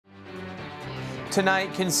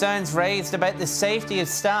Tonight, concerns raised about the safety of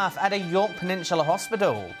staff at a Yorke Peninsula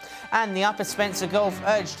hospital, and the Upper Spencer Gulf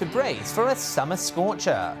urged to brace for a summer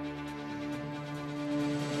scorcher.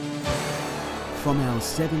 From our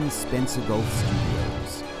 7 Spencer Gulf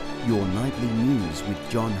studios, your nightly news with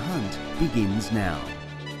John Hunt begins now.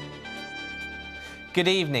 Good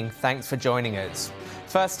evening, thanks for joining us.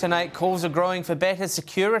 First tonight, calls are growing for better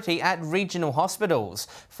security at regional hospitals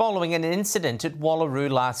following an incident at Wallaroo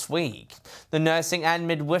last week. The Nursing and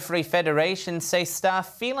Midwifery Federation say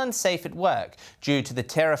staff feel unsafe at work due to the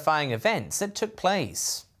terrifying events that took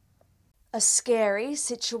place. A scary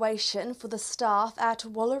situation for the staff at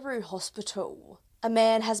Wallaroo Hospital. A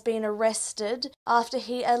man has been arrested after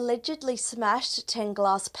he allegedly smashed 10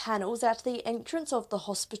 glass panels at the entrance of the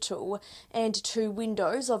hospital and 2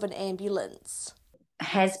 windows of an ambulance.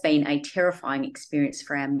 Has been a terrifying experience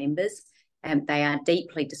for our members. They are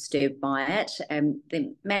deeply disturbed by it.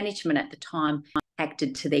 The management at the time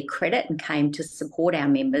acted to their credit and came to support our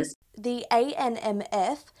members. The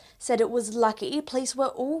ANMF said it was lucky police were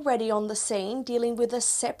already on the scene dealing with a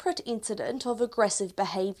separate incident of aggressive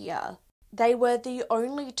behaviour. They were the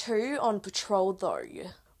only 2 on patrol though,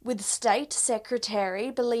 with State Secretary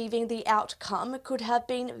believing the outcome could have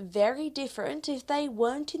been very different if they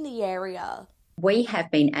weren't in the area. We have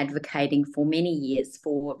been advocating for many years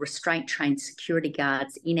for restraint-trained security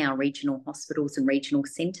guards in our regional hospitals and regional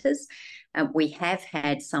centres. We have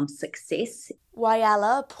had some success.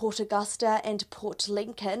 Whyalla, Port Augusta and Port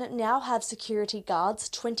Lincoln now have security guards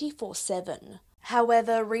 24/7.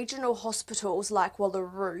 However, regional hospitals like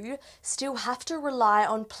Wallaroo still have to rely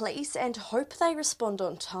on police and hope they respond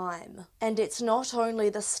on time. And it's not only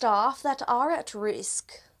the staff that are at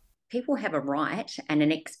risk. People have a right and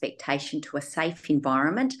an expectation to a safe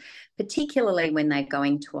environment, particularly when they're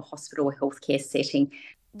going to a hospital or healthcare setting.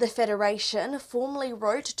 The Federation formally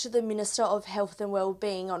wrote to the Minister of Health and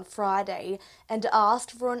Wellbeing on Friday and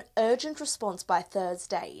asked for an urgent response by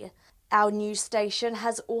Thursday. Our news station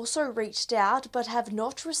has also reached out but have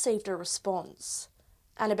not received a response.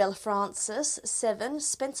 Annabelle Francis, 7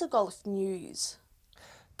 Spencer Gulf News.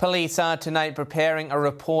 Police are tonight preparing a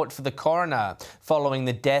report for the coroner following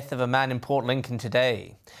the death of a man in Port Lincoln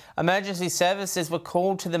today. Emergency services were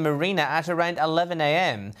called to the marina at around 11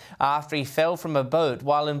 a.m. after he fell from a boat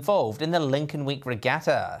while involved in the Lincoln Week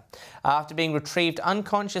Regatta. After being retrieved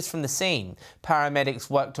unconscious from the scene, paramedics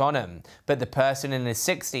worked on him, but the person in his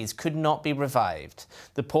 60s could not be revived.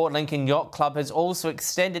 The Port Lincoln Yacht Club has also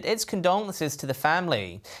extended its condolences to the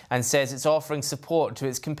family and says it's offering support to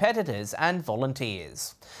its competitors and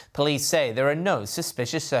volunteers. Police say there are no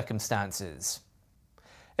suspicious circumstances.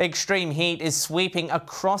 Extreme heat is sweeping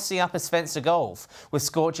across the Upper Spencer Gulf, with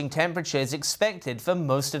scorching temperatures expected for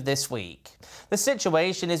most of this week. The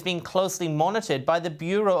situation is being closely monitored by the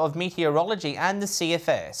Bureau of Meteorology and the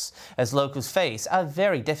CFS, as locals face a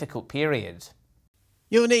very difficult period.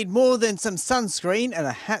 You'll need more than some sunscreen and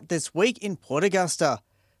a hat this week in Port Augusta.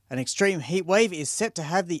 An extreme heat wave is set to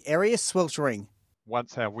have the area sweltering.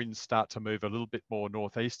 Once our winds start to move a little bit more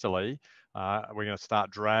northeasterly, we're going to start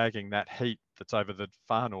dragging that heat that's over the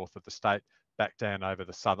far north of the state back down over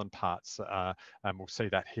the southern parts, and we'll see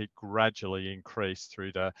that heat gradually increase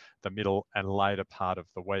through the middle and later part of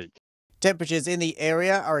the week. Temperatures in the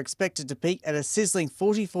area are expected to peak at a sizzling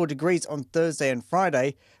 44 degrees on Thursday and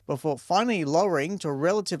Friday, before finally lowering to a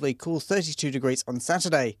relatively cool 32 degrees on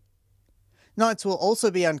Saturday. Nights will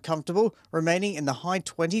also be uncomfortable, remaining in the high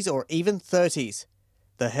 20s or even 30s.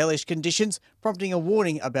 The hellish conditions prompting a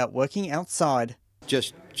warning about working outside.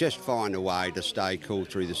 Just find a way to stay cool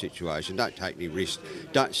through the situation. Don't take any risks.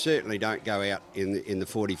 Certainly don't go out in the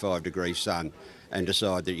 45 degree sun and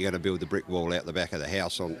decide that you're going to build the brick wall out the back of the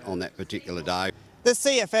house on that particular day. The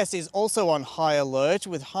CFS is also on high alert,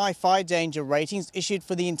 with high fire danger ratings issued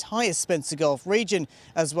for the entire Spencer Gulf region,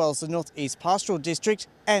 as well as the North East Pastoral District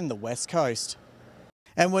and the West Coast.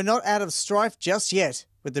 And we're not out of strife just yet,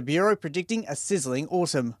 with the Bureau predicting a sizzling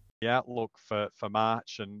autumn. The outlook for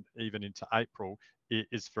March and even into April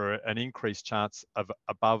is for an increased chance of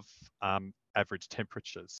above average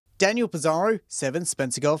temperatures. Daniel Pizarro, 7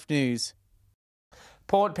 Spencer Gulf News.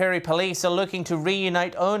 Port Perry police are looking to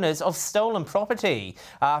reunite owners of stolen property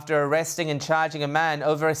after arresting and charging a man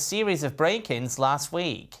over a series of break-ins last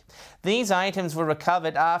week. These items were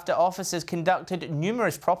recovered after officers conducted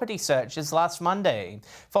numerous property searches last Monday,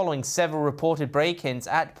 following several reported break-ins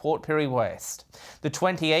at Port Perry West. The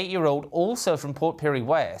 28-year-old, also from Port Perry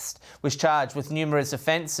West, was charged with numerous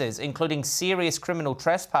offences, including serious criminal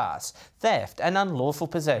trespass, theft and unlawful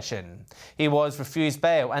possession. He was refused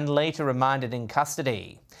bail and later remanded in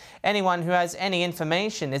custody. Anyone who has any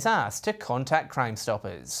information is asked to contact Crime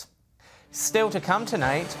Stoppers. Still to come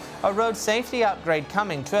tonight, a road safety upgrade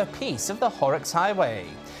coming to a piece of the Horrocks Highway,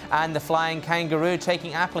 and the Flying Kangaroo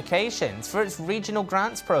taking applications for its regional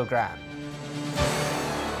grants program.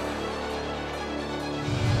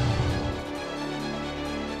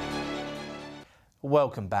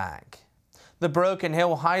 Welcome back. The Broken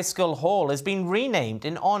Hill High School Hall has been renamed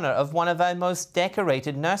in honour of one of our most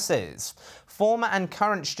decorated nurses. Former and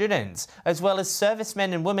current students, as well as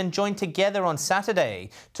servicemen and women, joined together on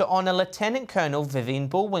Saturday to honour Lieutenant Colonel Vivian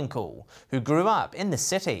Bullwinkle, who grew up in the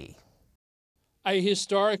city. A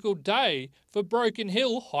historical day for Broken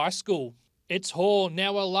Hill High School. Its hall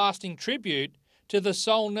now a lasting tribute to the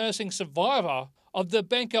sole nursing survivor of the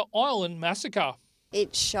Benker Island massacre.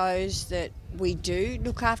 It shows that we do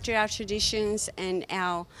look after our traditions and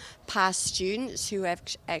our past students who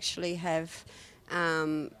actually have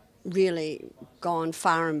really gone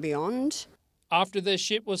far and beyond. After their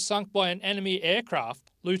ship was sunk by an enemy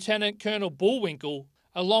aircraft, Lieutenant Colonel Bullwinkle,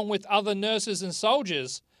 along with other nurses and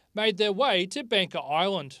soldiers, made their way to Benker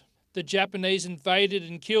Island. The Japanese invaded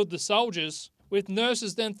and killed the soldiers, with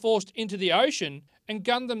nurses then forced into the ocean and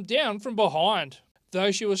gunned them down from behind.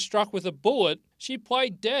 Though she was struck with a bullet, she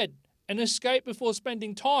played dead and escaped before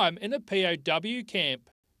spending time in a POW camp.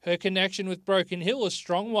 Her connection with Broken Hill is a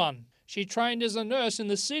strong one. She trained as a nurse in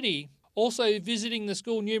the city, also visiting the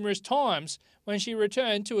school numerous times when she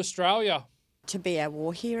returned to Australia. To be a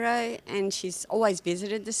war hero, and she's always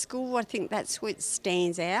visited the school. I think that's what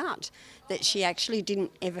stands out, that she actually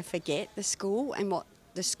didn't ever forget the school and what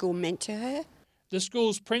the school meant to her. The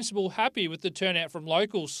school's principal happy with the turnout from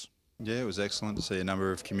locals. Yeah, it was excellent to see a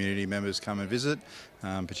number of community members come and visit,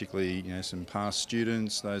 particularly some past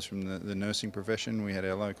students, those from the nursing profession. We had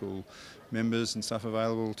our local members and stuff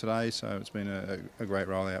available today, so it's been a great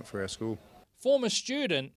rollout for our school. Former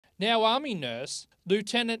student, now Army nurse,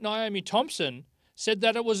 Lieutenant Naomi Thompson, said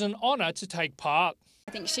that it was an honour to take part.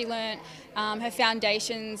 I think she learnt her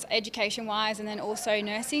foundations education-wise and then also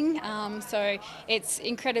nursing, so it's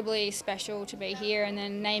incredibly special to be here, and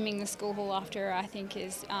then naming the school hall after her I think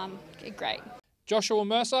is great. Joshua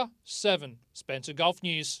Mercer, 7, Spencer Gulf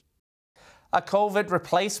News. A culvert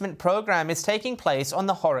replacement program is taking place on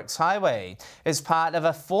the Horrocks Highway as part of a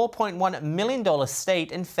 $4.1 million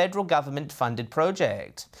state and federal government funded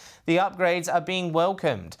project. The upgrades are being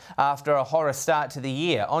welcomed after a horror start to the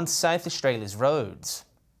year on South Australia's roads.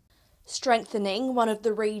 Strengthening one of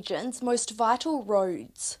the region's most vital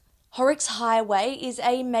roads. Horrocks Highway is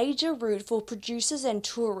a major route for producers and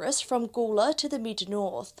tourists from Gawler to the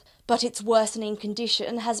mid-north, but its worsening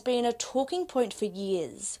condition has been a talking point for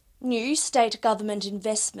years. New state government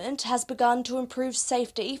investment has begun to improve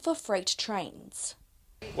safety for freight trains.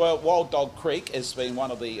 Well, Wild Dog Creek has been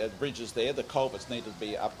one of the bridges there. The culverts need to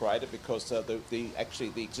be upgraded because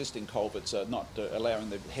the existing culverts are not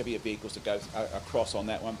allowing the heavier vehicles to go across on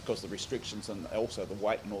that one because of the restrictions and also the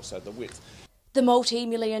weight and also the width. The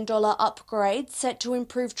multi-million-dollar upgrade set to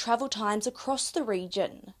improve travel times across the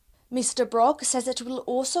region. Mr. Brock says it will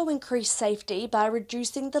also increase safety by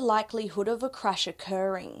reducing the likelihood of a crash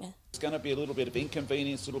occurring. It's going to be a little bit of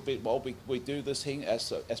inconvenience, a little bit while we do this thing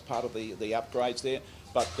as part of the upgrades there.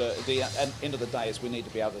 But the end of the day is we need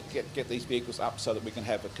to be able to get these vehicles up so that we can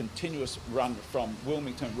have a continuous run from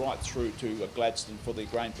Wilmington right through to Gladstone for the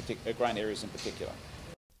grain areas in particular.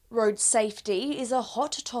 Road safety is a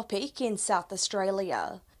hot topic in South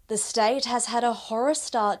Australia. The state has had a horror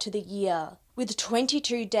start to the year, with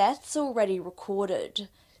 22 deaths already recorded.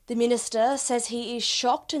 The minister says he is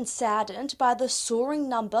shocked and saddened by the soaring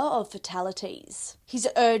number of fatalities. He's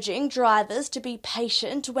urging drivers to be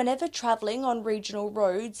patient whenever travelling on regional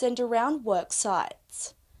roads and around work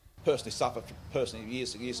sites. Personally suffered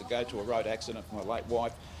years ago to a road accident from my late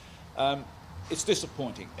wife. It's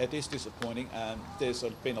disappointing. It is disappointing. There's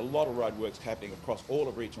been a lot of roadworks happening across all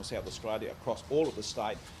of regional South Australia, across all of the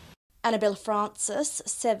state. Annabelle Francis,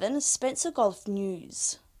 7, Spencer Gulf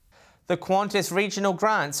News. The Qantas regional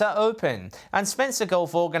grants are open and Spencer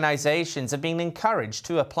Gulf organisations are being encouraged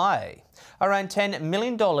to apply. Around $10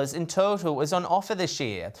 million in total is on offer this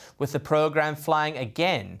year, with the program flying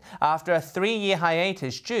again after a 3-year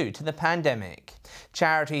hiatus due to the pandemic.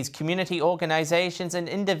 Charities, community organisations and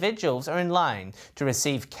individuals are in line to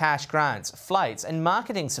receive cash grants, flights and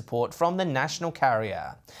marketing support from the national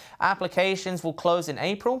carrier. Applications will close in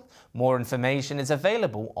April. More information is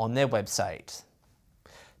available on their website.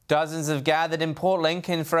 Dozens have gathered in Port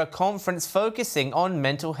Lincoln for a conference focusing on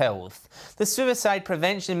mental health. The Suicide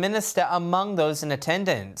Prevention Minister among those in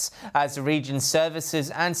attendance, as the region's services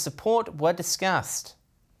and support were discussed.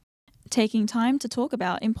 Taking time to talk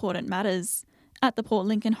about important matters. At the Port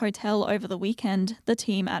Lincoln Hotel over the weekend, the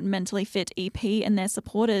team at Mentally Fit EP and their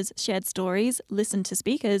supporters shared stories, listened to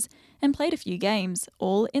speakers, and played a few games,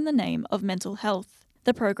 all in the name of mental health.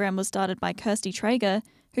 The program was started by Kirsty Traeger,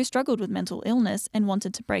 who struggled with mental illness and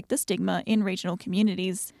wanted to break the stigma in regional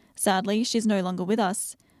communities. Sadly, she's no longer with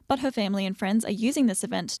us, but her family and friends are using this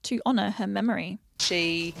event to honour her memory.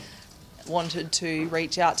 She wanted to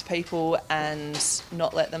reach out to people and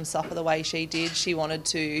not let them suffer the way she did. She wanted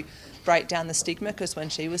to break down the stigma, because when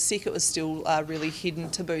she was sick it was still a really hidden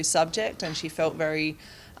taboo subject, and she felt very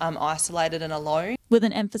isolated and alone. With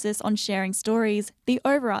an emphasis on sharing stories, the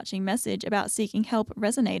overarching message about seeking help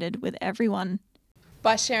resonated with everyone.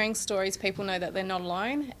 By sharing stories, people know that they're not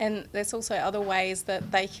alone, and there's also other ways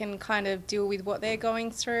that they can kind of deal with what they're going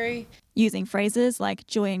through. Using phrases like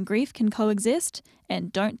joy and grief can coexist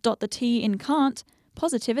and don't dot the T in can't,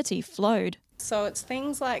 positivity flowed. So it's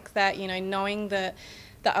things like that, you know, knowing that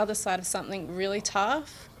the other side of something really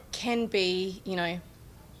tough can be, you know,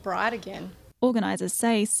 bright again. Organisers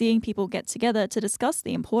say seeing people get together to discuss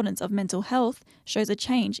the importance of mental health shows a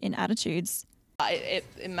change in attitudes.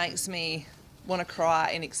 It makes me want to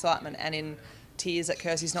cry in excitement and in tears that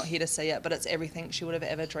Kirsty's not here to see it, but it's everything she would have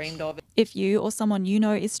ever dreamed of. If you or someone you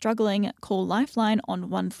know is struggling, call Lifeline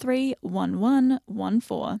on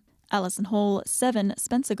 131114. Alison Hall, 7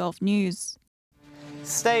 Spencer Gulf News.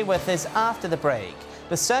 Stay with us after the break.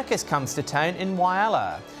 The circus comes to town in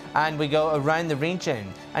Whyalla, and we go around the region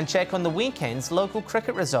and check on the weekend's local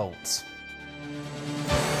cricket results.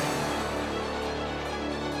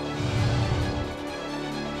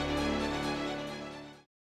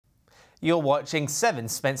 You're watching 7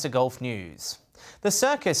 Spencer Gulf News. The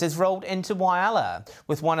circus has rolled into Whyalla,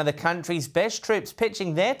 with one of the country's best troops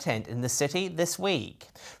pitching their tent in the city this week.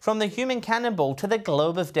 From the Human Cannonball to the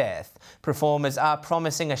Globe of Death, performers are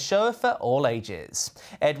promising a show for all ages.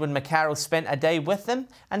 Edwin McCarroll spent a day with them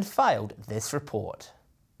and filed this report.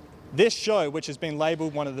 This show, which has been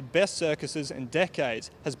labelled one of the best circuses in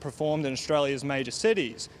decades, has performed in Australia's major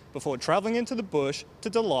cities before travelling into the bush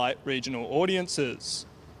to delight regional audiences.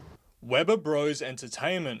 Weber Bros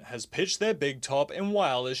Entertainment has pitched their big top in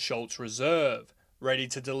Whyalla's Schultz Reserve, ready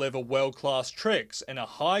to deliver world-class tricks in a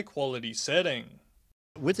high-quality setting.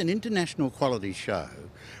 With an international quality show,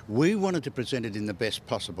 we wanted to present it in the best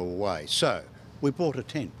possible way, so we bought a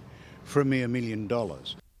tent for a mere $1 million.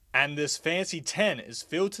 And this fancy tent is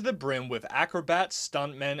filled to the brim with acrobats,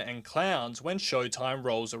 stuntmen and clowns when showtime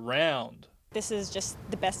rolls around. This is just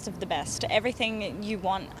the best of the best. Everything you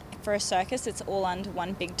want for a circus, it's all under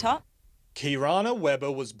one big top. Kirana Weber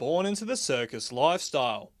was born into the circus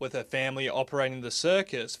lifestyle, with her family operating the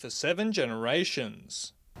circus for 7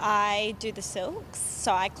 generations. I do the silks,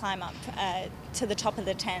 so I climb up to the top of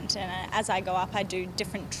the tent, and as I go up I do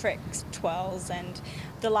different tricks, twirls, and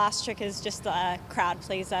the last trick is just a crowd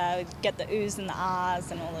pleaser, get the oohs and the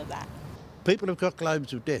ahs and all of that. People have got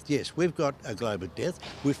globes of death. Yes, we've got a globe of death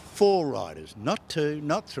with 4 riders, not 2,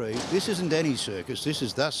 not 3. This isn't any circus, this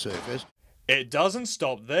is the circus. It doesn't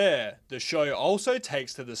stop there. The show also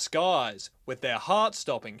takes to the skies with their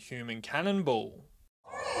heart-stopping Human Cannonball.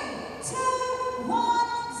 3, 2, 1,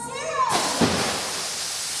 0!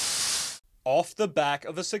 Off the back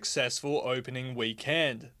of a successful opening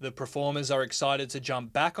weekend, the performers are excited to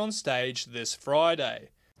jump back on stage this Friday.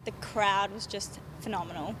 The crowd was just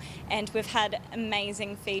phenomenal, and we've had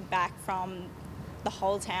amazing feedback from the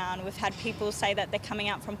whole town. We've had people say that they're coming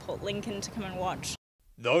out from Port Lincoln to come and watch.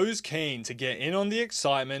 Those keen to get in on the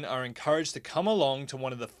excitement are encouraged to come along to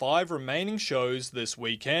one of the 5 remaining shows this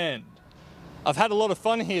weekend. I've had a lot of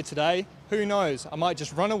fun here today. Who knows, I might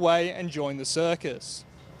just run away and join the circus.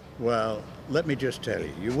 Well, let me just tell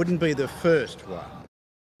you, you wouldn't be the first one.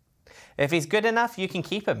 If he's good enough, you can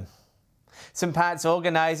keep him. St Pat's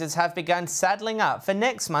organisers have begun saddling up for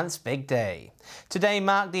next month's big day. Today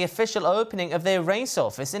marked the official opening of their race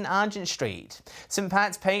office in Argent Street. St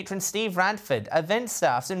Pat's patron Steve Radford, event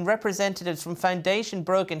staffs and representatives from Foundation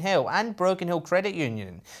Broken Hill and Broken Hill Credit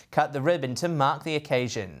Union cut the ribbon to mark the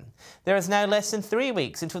occasion. There is now less than 3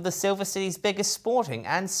 weeks until the Silver City's biggest sporting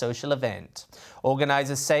and social event.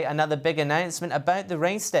 Organisers say another big announcement about the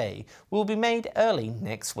race day will be made early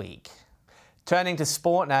next week. Turning to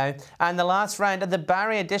sport now, and the last round of the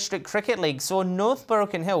Barrier District Cricket League saw North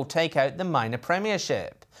Broken Hill take out the minor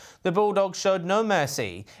premiership. The Bulldogs showed no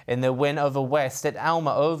mercy in their win over West at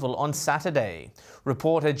Alma Oval on Saturday.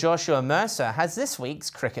 Reporter Joshua Mercer has this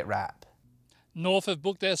week's cricket wrap. North have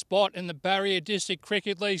booked their spot in the Barrier District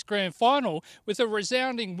Cricket League's grand final with a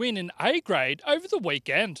resounding win in A grade over the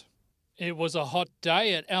weekend. It was a hot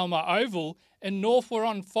day at Alma Oval and North were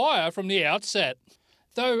on fire from the outset.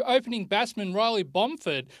 Though opening batsman Riley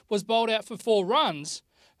Bomford was bowled out for 4 runs,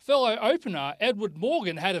 fellow opener Edward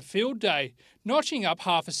Morgan had a field day, notching up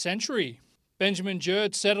half a century. Benjamin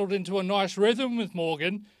Jerd settled into a nice rhythm with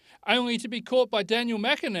Morgan, only to be caught by Daniel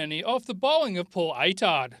McInerney off the bowling of Paul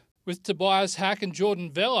Atard. With Tobias Hack and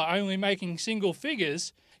Jordan Vella only making single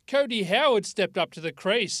figures, Cody Howard stepped up to the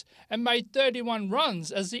crease and made 31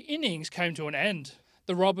 runs as the innings came to an end.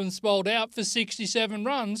 The Robins bowled out for 67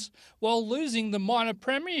 runs while losing the minor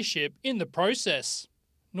premiership in the process.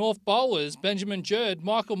 North bowlers Benjamin Jerd,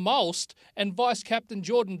 Michael Mulst and vice-captain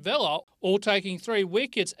Jordan Vella all taking 3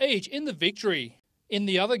 wickets each in the victory. In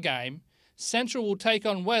the other game, Central will take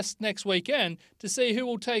on West next weekend to see who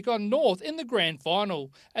will take on North in the grand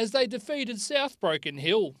final as they defeated South Broken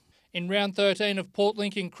Hill. In round 13 of Port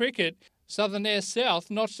Lincoln cricket, Southern Air South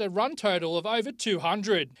notched a run total of over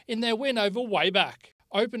 200 in their win over Wayback.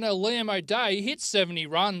 Opener Liam O'Day hit 70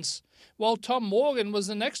 runs, while Tom Morgan was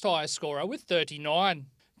the next highest scorer with 39.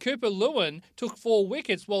 Cooper Lewin took 4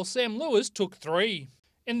 wickets while Sam Lewis took 3.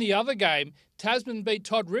 In the other game, Tasman beat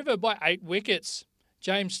Todd River by 8 wickets.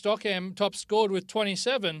 James Stockham top scored with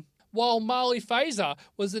 27, while Marley Fazer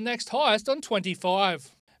was the next highest on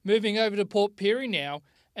 25. Moving over to Port Pirie now,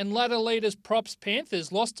 and ladder leaders Props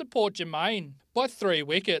Panthers lost to Port Germain by 3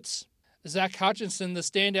 wickets. Zach Hutchinson, the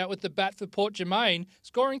standout with the bat for Port Germain,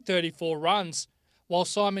 scoring 34 runs, while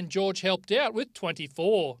Simon George helped out with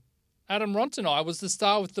 24. Adam Rontenai was the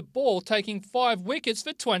star with the ball, taking 5 wickets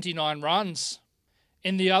for 29 runs.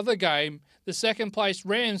 In the other game, the second-place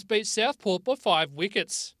Rams beat Southport by 5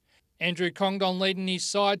 wickets. Andrew Congdon leading his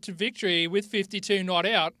side to victory with 52 not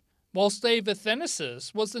out, while Steve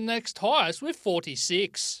Athenasis was the next highest with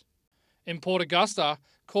 46. In Port Augusta,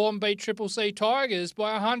 Corn beat Triple C Tigers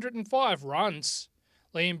by 105 runs.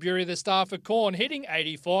 Liam Bury, the star for Corn, hitting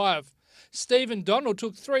 85. Stephen Donald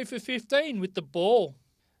took 3 for 15 with the ball.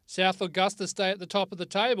 South Augusta stay at the top of the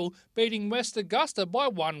table, beating West Augusta by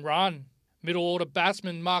 1 run. Middle order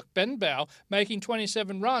batsman Mark Benbow making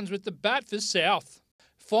 27 runs with the bat for South.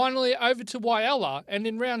 Finally over to Whyalla, and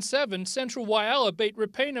in round 7, Central Whyalla beat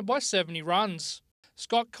Rapina by 70 runs.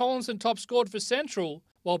 Scott Collinson top scored for Central,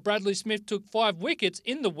 while Bradley Smith took 5 wickets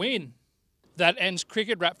in the win. That ends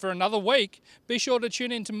Cricket Wrap for another week. Be sure to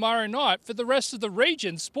tune in tomorrow night for the rest of the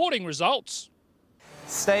region's sporting results.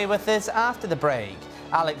 Stay with us after the break.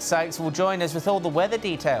 Alex Sykes will join us with all the weather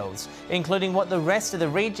details, including what the rest of the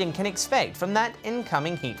region can expect from that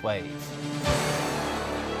incoming heatwave.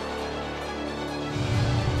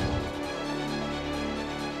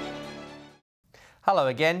 Hello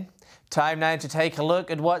again. Time now to take a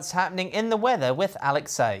look at what's happening in the weather with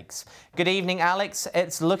Alex Sykes. Good evening, Alex.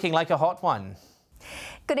 It's looking like a hot one.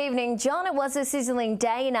 Good evening, John. It was a sizzling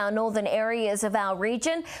day in our northern areas of our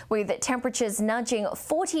region with temperatures nudging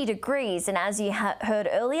 40 degrees. And as you heard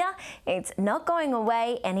earlier, it's not going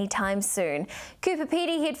away anytime soon. Cooper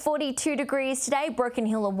Pedy hit 42 degrees today. Broken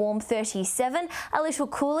Hill a warm 37. A little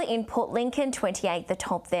cooler in Port Lincoln, 28 the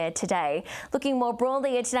top there today. Looking more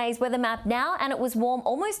broadly at today's weather map now, and it was warm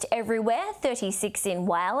almost everywhere. 36 in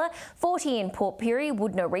Whyalla, 40 in Port Pirie.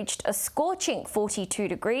 Woodner reached a scorching 42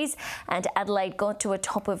 degrees and Adelaide got to a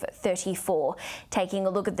top of 34. Taking a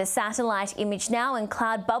look at the satellite image now, and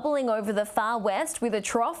cloud bubbling over the far west with a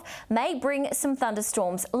trough may bring some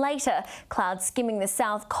thunderstorms later. Clouds skimming the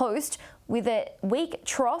south coast with a weak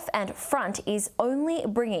trough, and front is only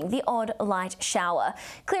bringing the odd light shower.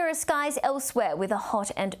 Clearer skies elsewhere with a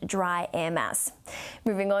hot and dry air mass.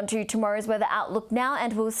 Moving on to tomorrow's weather outlook now,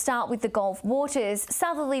 and we'll start with the Gulf waters.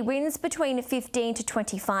 Southerly winds between 15 to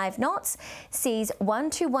 25 knots, seas 1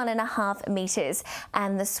 to 1.5 metres,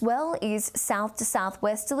 and the swell is south to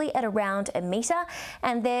southwesterly at around a metre,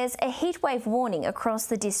 and there's a heatwave warning across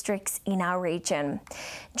the districts in our region.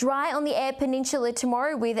 Dry on the Eyre Peninsula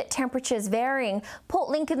tomorrow with temperatures varying. Port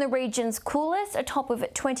Lincoln, the region's coolest, a top of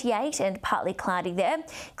 28 and partly cloudy there.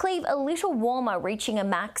 Cleve a little warmer, reaching a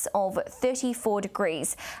max of 34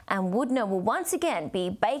 degrees. And Woodner will once again be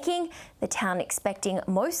baking. The town expecting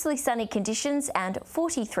mostly sunny conditions and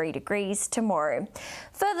 43 degrees tomorrow.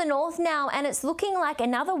 Further north now, and it's looking like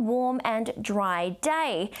another warm and dry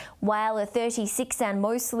day. Whyalla 36 and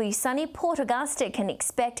mostly sunny. Port Augusta can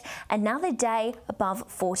expect another day above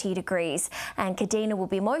 40 degrees. And Kadina will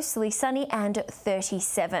be mostly sunny and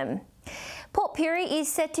 37. Port Pirie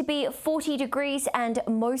is set to be 40 degrees and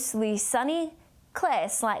mostly sunny. Clare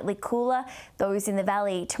slightly cooler. Those in the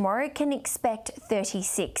valley tomorrow can expect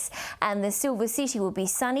 36. And the Silver City will be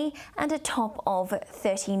sunny and a top of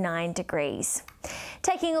 39 degrees.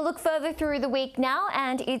 Taking a look further through the week now,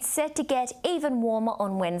 and it's set to get even warmer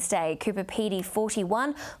on Wednesday. Cooper Pedy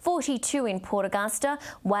 41, 42 in Port Augusta,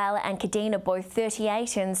 Whyalla and Kadina both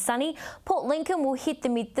 38 and sunny. Port Lincoln will hit the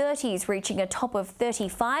mid-30s, reaching a top of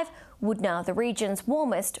 35. Woodna, the region's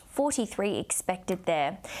warmest, 43 expected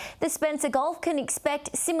there. The Spencer Gulf can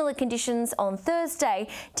expect similar conditions on Thursday,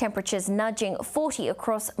 temperatures nudging 40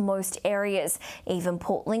 across most areas. Even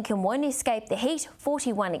Port Lincoln won't escape the heat,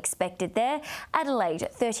 41 expected there. Adelaide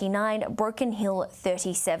 39, Broken Hill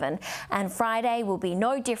 37. And Friday will be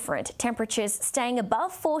no different, temperatures staying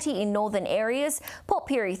above 40 in northern areas. Port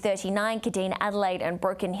Pirie 39, Kadina, Adelaide and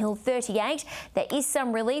Broken Hill 38. There is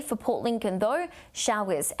some relief for Port Lincoln though,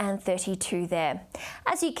 showers and 32 there.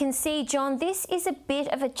 As you can see, John, this is a bit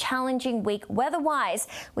of a challenging week weather-wise,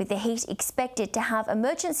 with the heat expected to have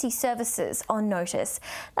emergency services on notice.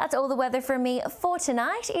 That's all the weather from me for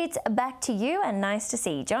tonight. It's back to you, and nice to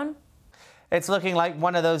see you, John. It's looking like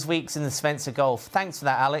one of those weeks in the Spencer Gulf. Thanks for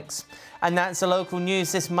that, Alex. And that's the local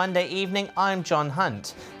news this Monday evening. I'm John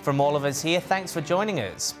Hunt. From all of us here, thanks for joining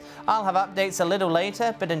us. I'll have updates a little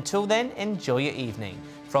later, but until then, enjoy your evening.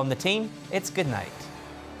 From the team, it's good night.